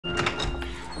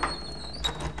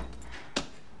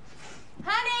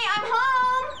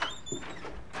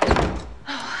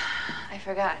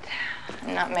forgot.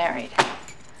 I'm not married.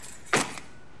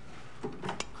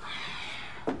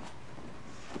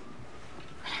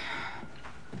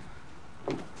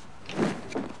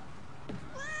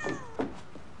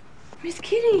 Miss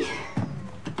Kitty.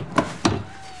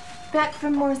 Back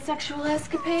from more sexual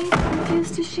escapades you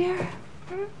refuse to share?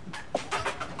 Hmm?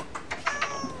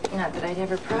 Not that I'd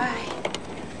ever pry.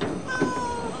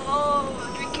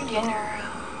 Oh, drink your dinner.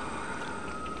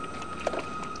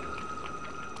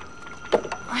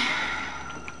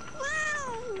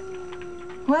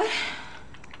 What?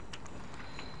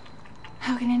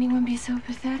 How can anyone be so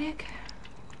pathetic?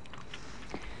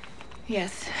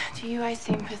 Yes, to you I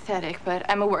seem pathetic, but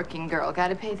I'm a working girl.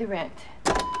 Gotta pay the rent.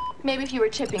 Maybe if you were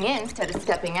chipping in instead of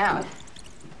stepping out.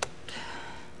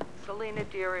 Selina,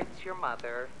 dear, it's your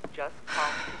mother. Just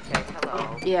calling to say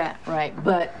hello. Yeah, right,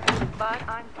 but... But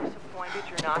I'm disappointed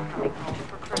you're not coming home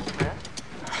for Christmas.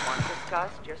 Want to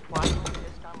discuss just why you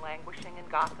insist on languishing in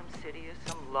Gotham City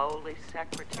as some lowly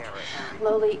secretary.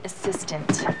 Lowly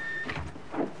assistant.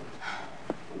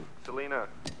 Selina,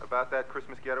 about that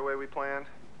Christmas getaway we planned?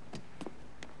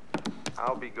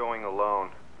 I'll be going alone.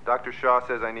 Dr. Shaw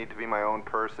says I need to be my own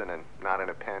person and not an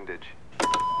appendage.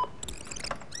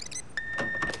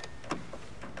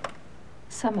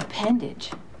 Some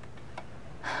appendage.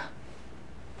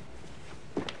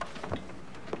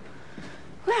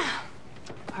 Well,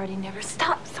 party never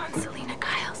stops on Selina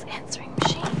Kyle's answering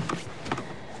machine.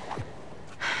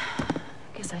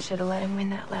 Guess I should have let him win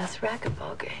that last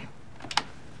racquetball game.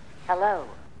 Hello,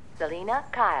 Selina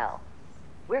Kyle.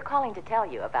 We're calling to tell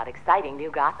you about exciting new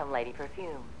Gotham Lady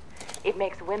perfume. It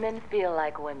makes women feel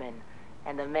like women,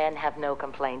 and the men have no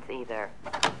complaints either.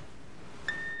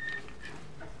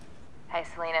 Hi,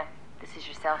 Selina. This is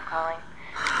yourself calling.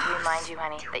 To remind you,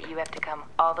 honey, that you have to come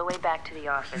all the way back to the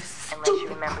office unless you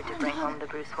remember to bring home the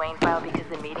Bruce Wayne file because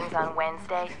the meeting's on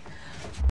Wednesday.